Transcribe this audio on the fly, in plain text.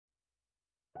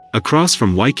Across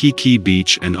from Waikiki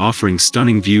Beach and offering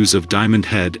stunning views of Diamond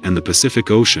Head and the Pacific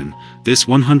Ocean, this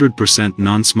 100%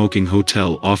 non-smoking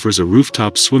hotel offers a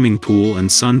rooftop swimming pool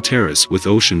and sun terrace with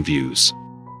ocean views.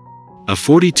 A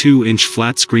 42-inch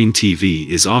flat-screen TV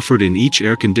is offered in each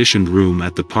air-conditioned room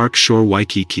at the Park Shore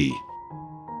Waikiki.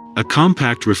 A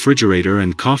compact refrigerator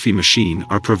and coffee machine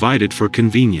are provided for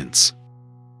convenience.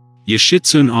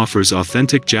 Yoshitsune offers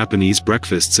authentic Japanese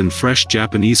breakfasts and fresh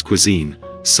Japanese cuisine,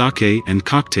 sake and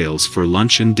cocktails for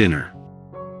lunch and dinner.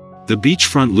 The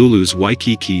beachfront LuLu's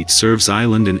Waikiki serves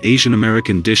island and Asian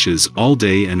American dishes all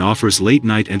day and offers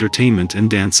late-night entertainment and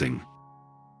dancing.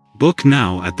 Book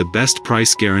now at the best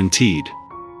price guaranteed.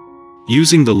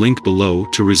 Using the link below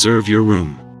to reserve your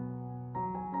room.